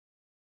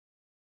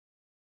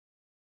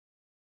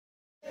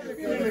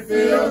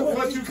Eatwithphyllyphyl,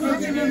 what you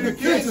cooking in the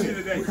kitchen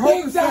today?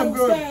 Big dog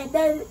style,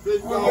 baby.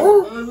 Big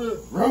dog,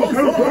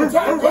 baby.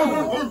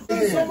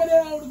 Some of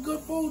that all the good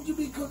food you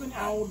be cooking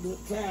all the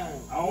time.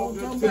 All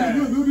the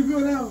time. Do the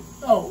good now?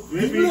 Oh,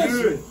 it be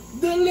good.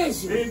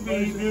 Delicious. It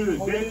be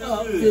good.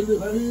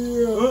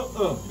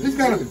 He's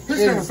got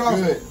a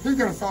sauce. He's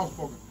got a sauce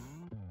for me.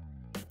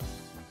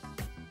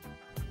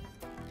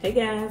 Hey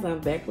guys, I'm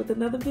back with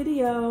another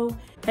video.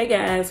 Hey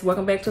guys,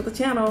 welcome back to the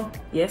channel.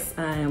 Yes,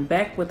 I am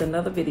back with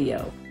another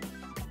video.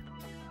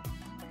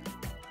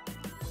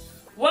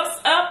 What's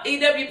up,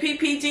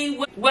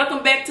 EWPPG?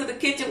 Welcome back to the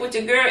kitchen with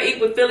your girl,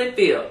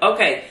 Eatwithphyllyphyl.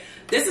 Okay,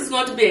 this is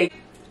going to be a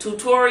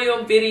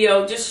tutorial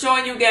video just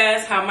showing you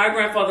guys how my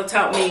grandfather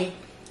taught me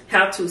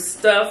how to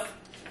stuff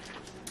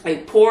a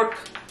pork.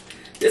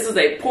 This is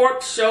a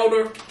pork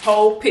shoulder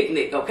whole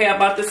picnic. Okay, I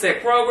bought this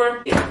at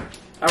Kroger.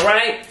 All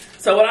right.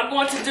 So what I'm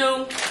going to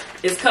do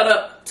is cut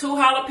up 2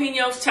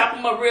 jalapeños, chop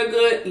them up real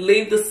good,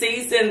 leave the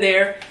seeds in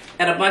there,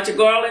 and a bunch of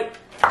garlic.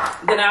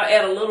 Then I'll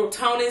add a little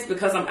Tony's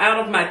because I'm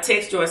out of my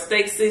texture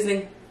steak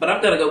seasoning, but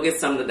I'm going to go get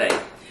some today.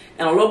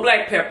 And a little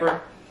black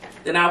pepper.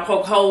 Then I'll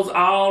poke holes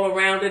all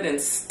around it and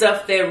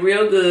stuff that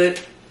real good.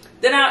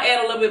 Then I'll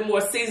add a little bit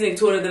more seasoning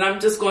to it, and then I'm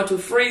just going to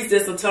freeze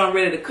this until I'm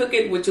ready to cook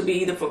it, which will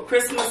be either for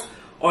Christmas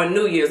or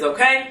New Year's,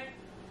 okay?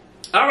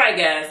 All right,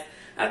 guys.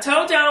 I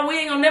told y'all we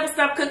ain't going to never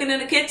stop cooking in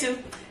the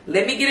kitchen.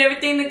 Let me get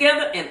everything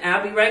together and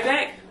I'll be right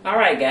back. All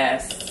right,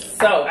 guys.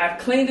 So I've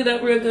cleaned it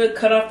up real good,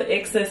 cut off the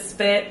excess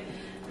fat.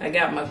 I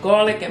got my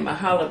garlic and my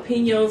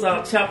jalapeños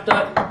all chopped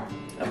up.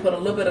 I put a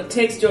little bit of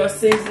texture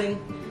seasoning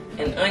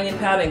and onion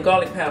powder and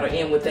garlic powder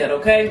in with that,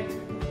 okay?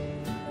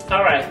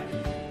 All right.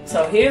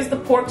 So here's the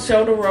pork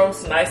shoulder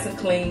roast, nice and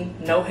clean,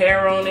 no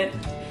hair on it.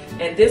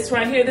 And this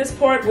right here, this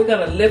part, we're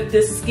gonna lift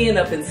this skin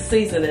up and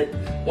season it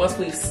once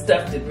we've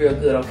stuffed it real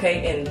good,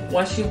 okay? And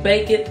once you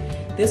bake it,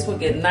 this will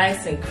get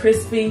nice and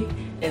crispy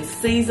and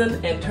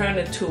seasoned and turn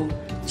into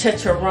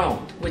chicharron,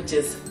 which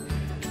is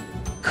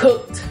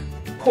cooked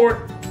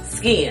pork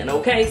skin,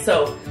 okay?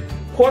 So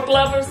pork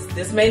lovers,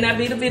 this may not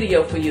be the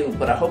video for you,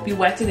 but I hope you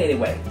watch it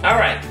anyway. All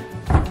right,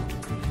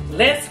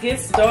 let's get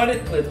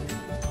started with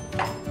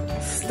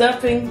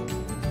stuffing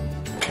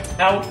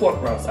our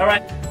pork roast, all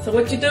right? So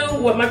what you do,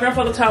 what my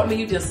grandfather taught me,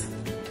 you just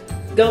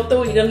go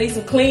through it. You're gonna need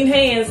some clean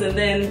hands, and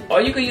then,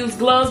 or you can use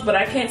gloves, but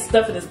I can't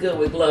stuff it as good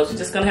with gloves. You're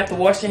just gonna have to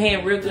wash your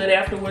hand real good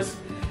afterwards,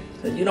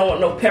 because you don't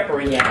want no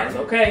pepper in your eyes,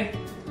 okay?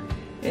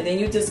 And then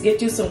you just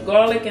get you some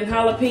garlic and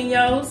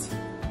jalapeños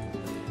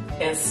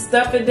and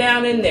stuff it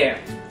down in there.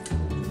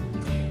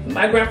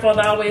 My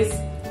grandfather always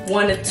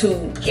wanted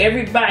to,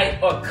 every bite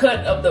or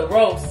cut of the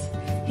roast,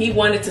 he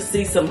wanted to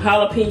see some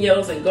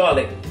jalapeños and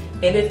garlic.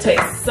 And it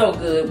tastes so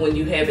good when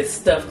you have it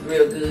stuffed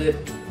real good.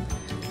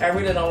 I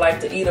really don't like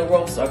to eat a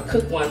roast or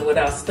cook one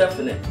without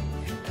stuffing it,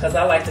 because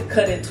I like to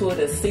cut into it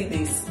and see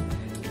these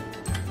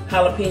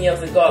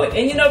jalapeños and garlic.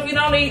 And you know, if you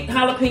don't eat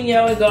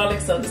jalapeno and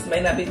garlic, so this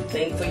may not be the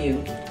thing for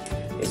you.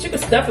 But you can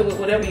stuff it with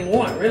whatever you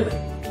want, really.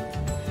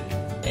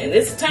 And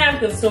it's time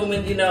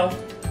consuming, you know,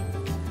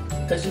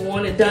 because you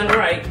want it done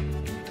right.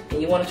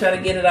 And you want to try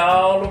to get it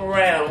all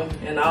around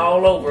and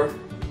all over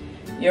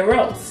your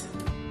roast.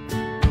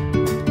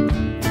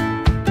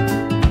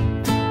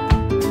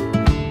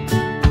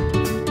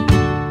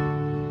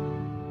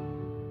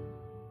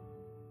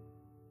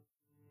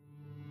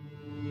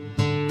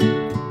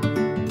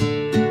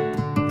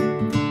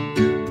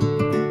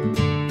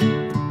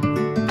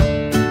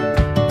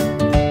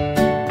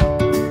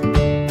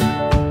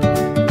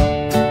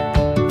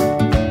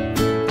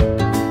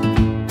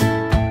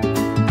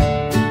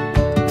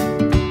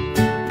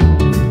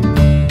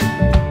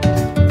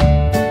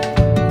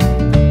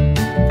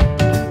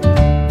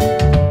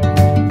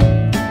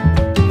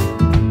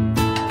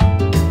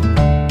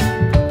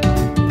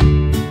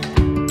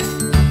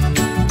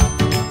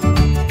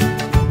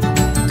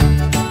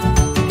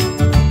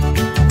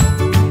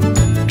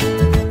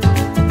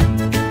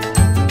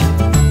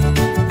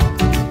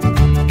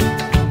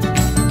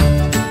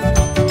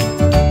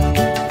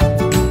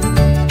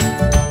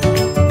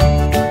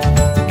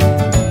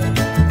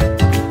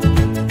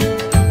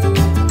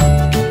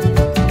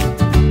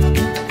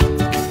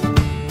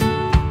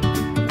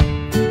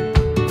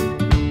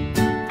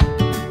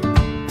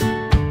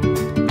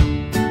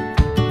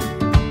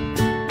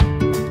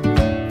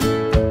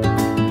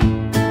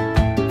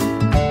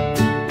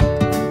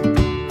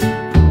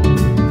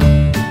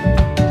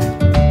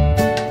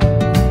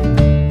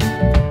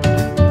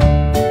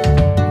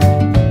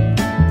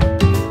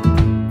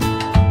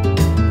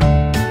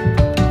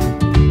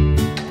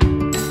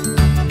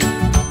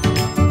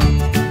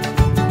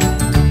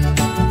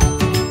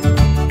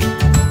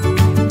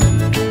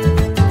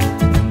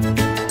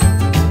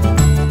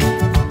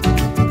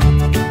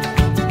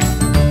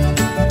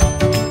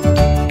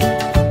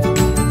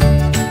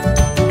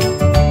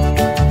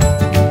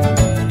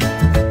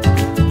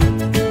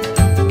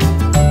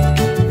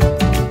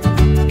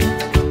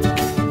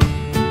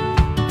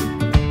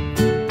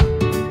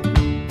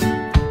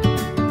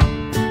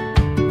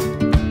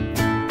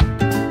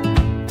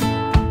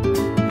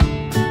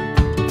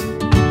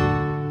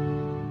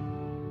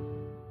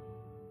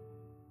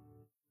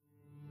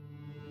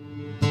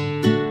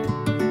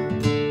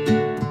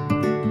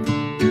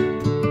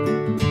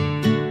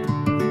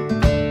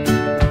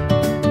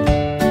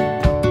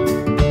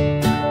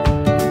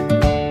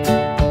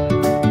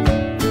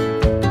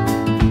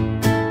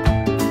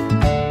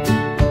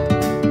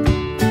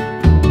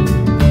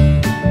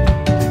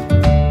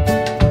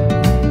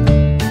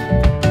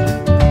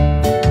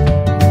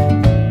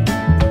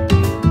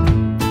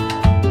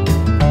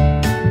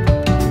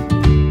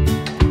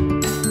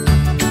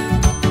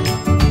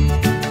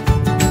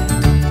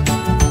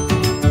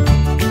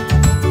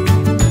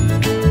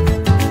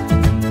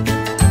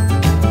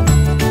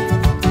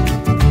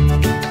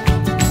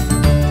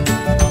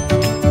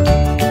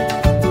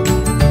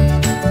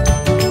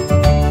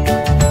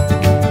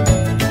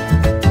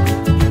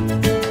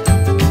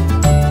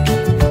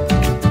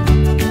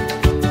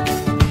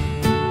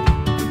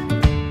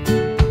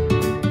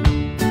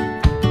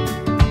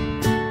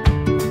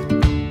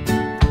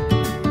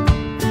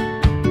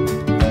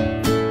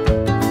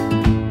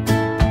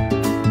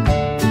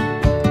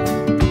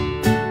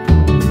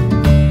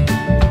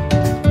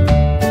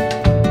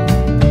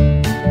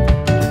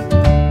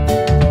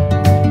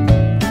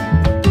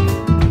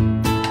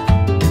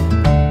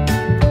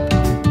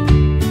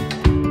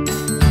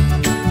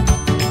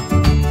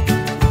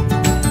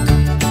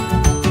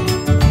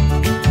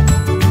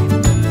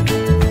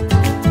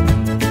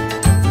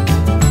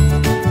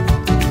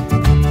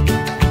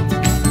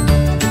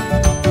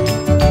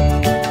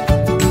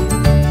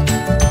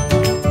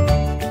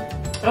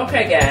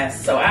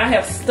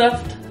 have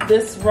stuffed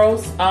this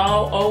roast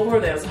all over.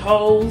 There's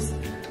holes,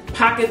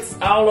 pockets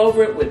all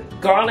over it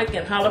with garlic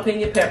and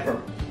jalapeno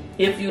pepper.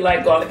 If you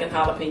like garlic and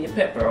jalapeno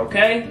pepper,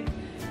 okay?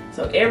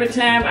 So every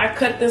time I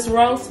cut this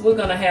roast, we're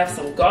gonna have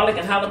some garlic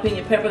and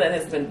jalapeno pepper that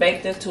has been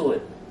baked into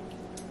it.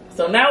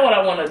 So now what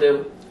I wanna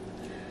do,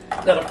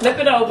 I'm gonna flip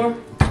it over,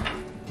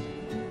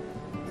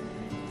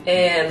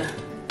 and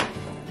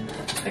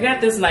I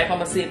got this knife. I'm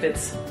gonna see if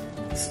it's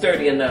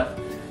sturdy enough.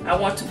 I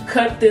want to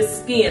cut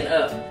this skin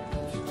up.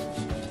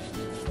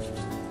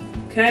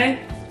 Okay?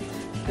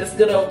 This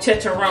good old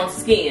chicharron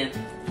skin.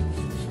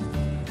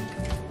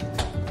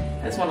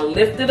 I just want to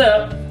lift it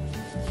up.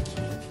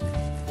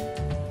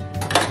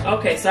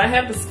 Okay, so I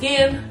have the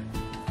skin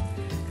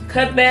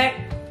cut back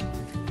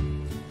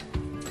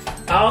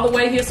all the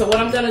way here. So what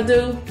I'm gonna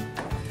do,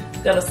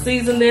 I'm gonna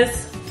season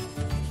this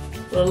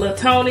with a little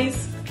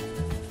Tony's.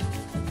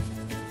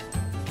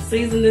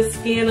 Season this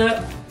skin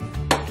up.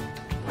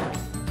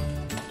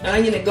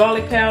 Onion and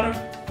garlic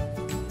powder.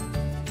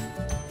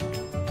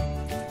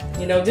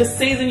 You know, just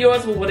season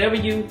yours with whatever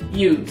you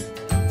use.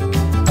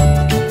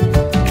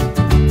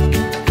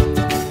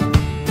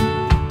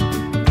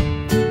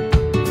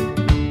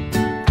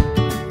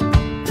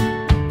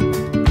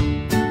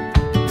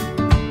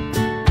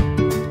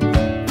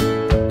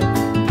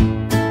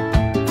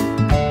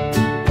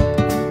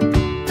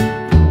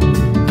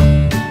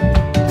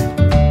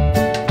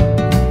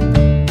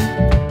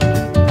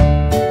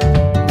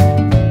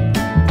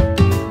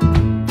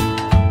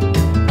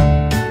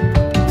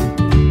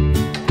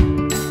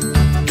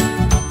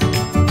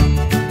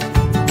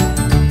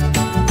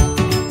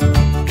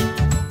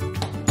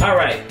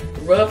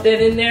 Rub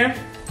that in there.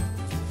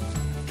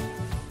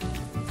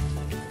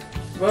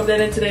 Rub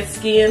that into that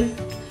skin.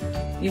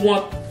 You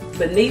want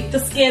beneath the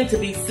skin to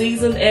be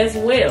seasoned as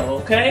well,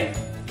 okay?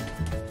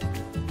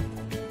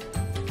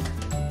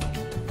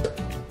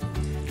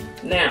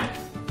 Now,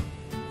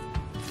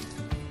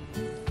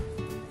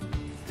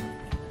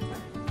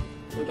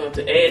 we're going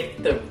to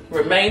add the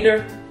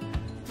remainder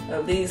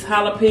of these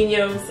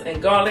jalapenos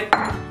and garlic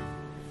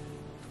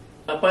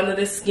up under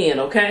this skin,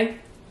 okay?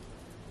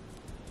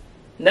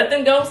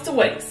 Nothing goes to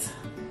waste.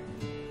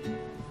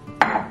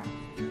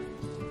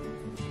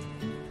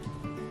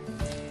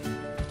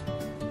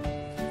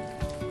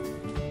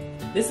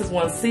 This is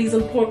one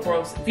seasoned pork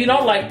roast. If you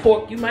don't like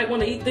pork, you might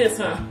want to eat this,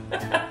 huh?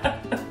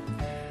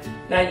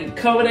 Now you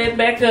cover that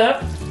back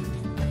up.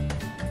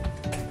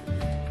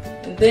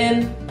 And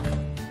then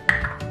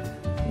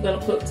I'm going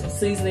to put some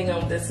seasoning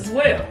on this as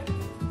well.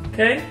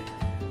 Okay?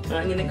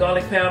 Onion and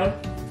garlic powder.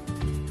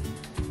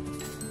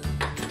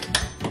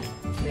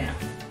 Now,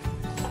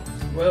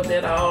 rub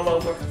that all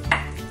over.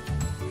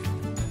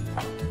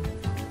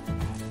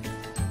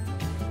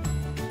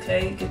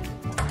 Okay, get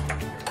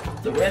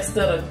the rest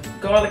of the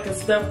garlic and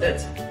stuff,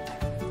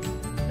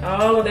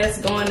 all of that's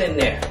going in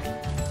there.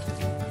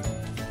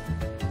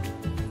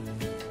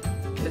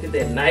 Look at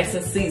that, nice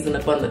and seasoned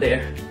up under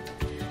there.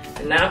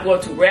 And now I'm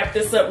going to wrap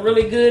this up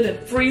really good and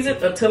freeze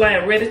it until I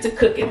am ready to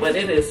cook it, but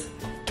it is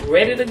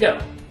ready to go.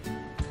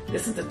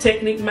 This is the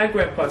technique my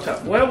grandpa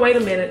taught. Well, wait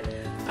a minute.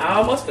 I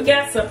almost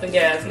forgot something,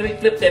 guys. Let me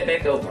flip that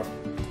back over.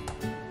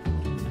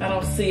 I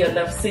don't see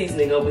enough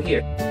seasoning over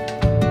here.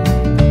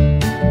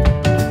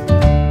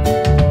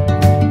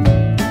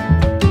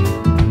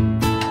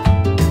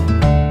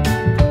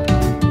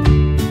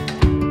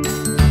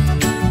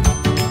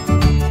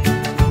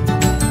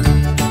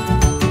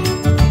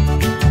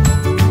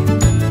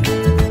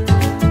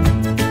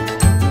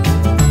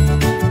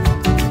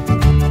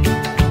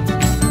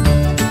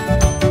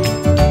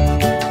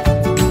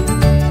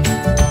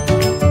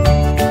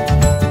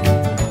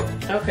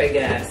 Okay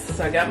guys,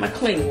 so I got my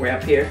cling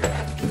wrap here.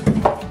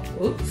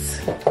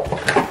 Oops.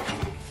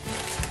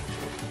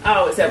 I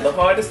always have the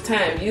hardest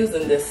time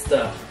using this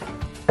stuff.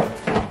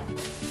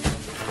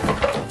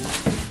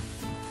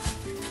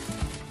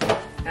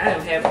 I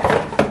am having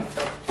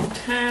a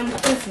time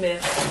with this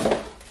mess.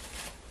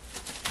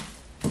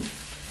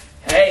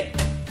 Hey.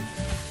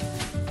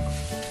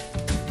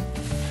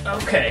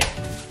 Okay.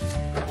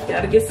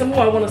 Gotta get some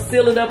more. I want to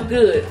seal it up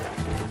good. In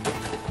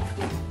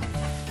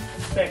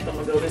fact, I'm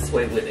gonna go this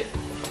way with it.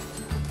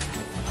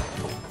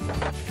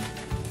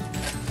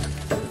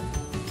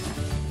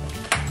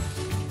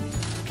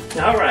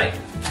 All right.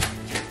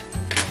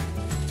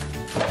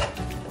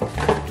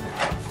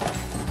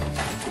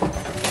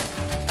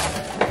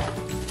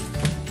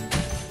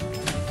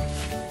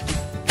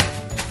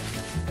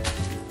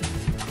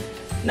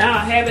 Now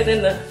I have it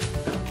in the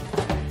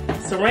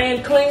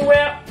saran cling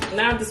wrap.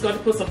 Now I'm just going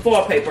to put some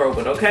foil paper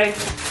over it, okay?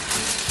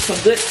 Some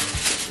good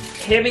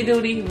heavy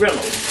duty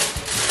Reynolds.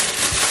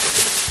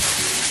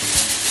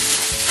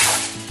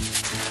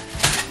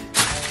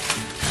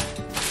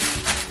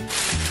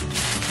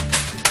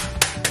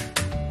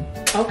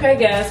 Okay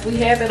guys, we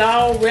have it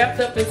all wrapped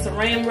up in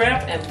saran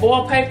wrap and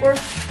foil paper.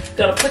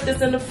 Gonna put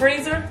this in the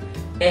freezer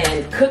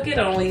and cook it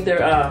on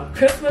either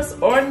Christmas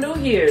or New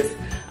Year's.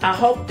 I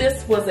hope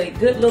this was a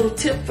good little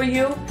tip for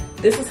you.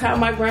 This is how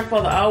my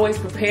grandfather always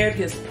prepared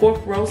his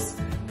pork roast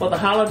for the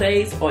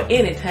holidays or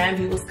anytime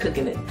he was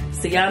cooking it.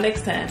 See y'all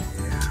next time.